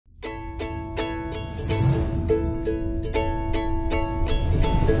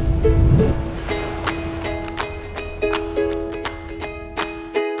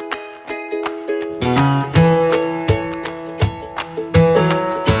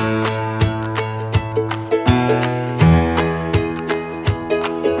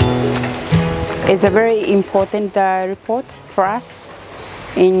It's a very important report for us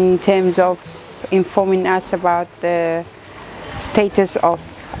in terms of informing us about the status of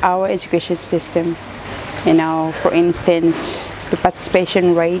our education system. You know, for instance, the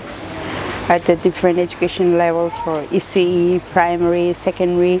participation rates at the different education levels for ECE, primary,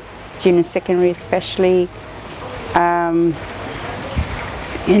 secondary, junior secondary especially,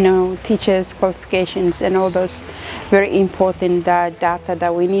 you know, teachers' qualifications and all those very important data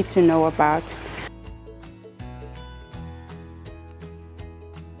that we need to know about.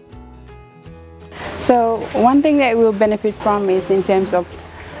 So one thing that we'll benefit from is in terms of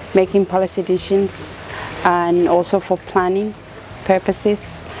making policy decisions and also for planning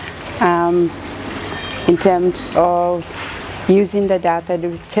purposes, in terms of using the data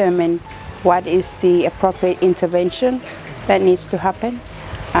to determine what is the appropriate intervention that needs to happen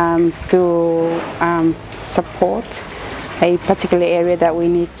to support a particular area that we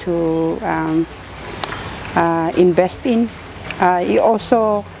need to invest in. It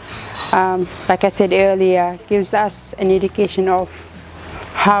also, like I said earlier, gives us an indication of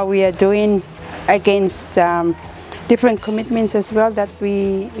how we are doing against different commitments as well that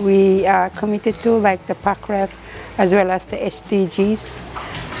we are committed to, like the PACREF as well as the SDGs.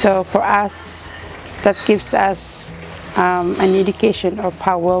 So for us, that gives us an indication of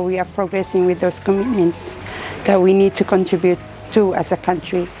how well we are progressing with those commitments that we need to contribute to as a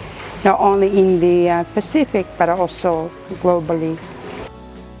country, not only in the Pacific but also globally.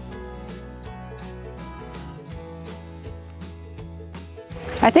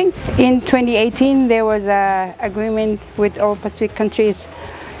 I think in 2018 there was an agreement with all Pacific countries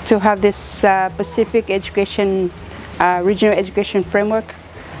to have this Pacific education, regional education framework,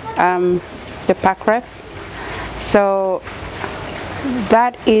 the PACREF. So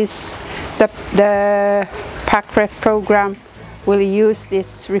that is the PACREF program will use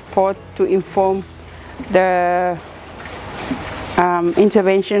this report to inform the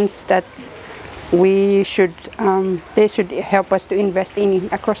interventions that they should help us to invest in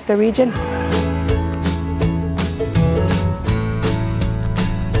across the region.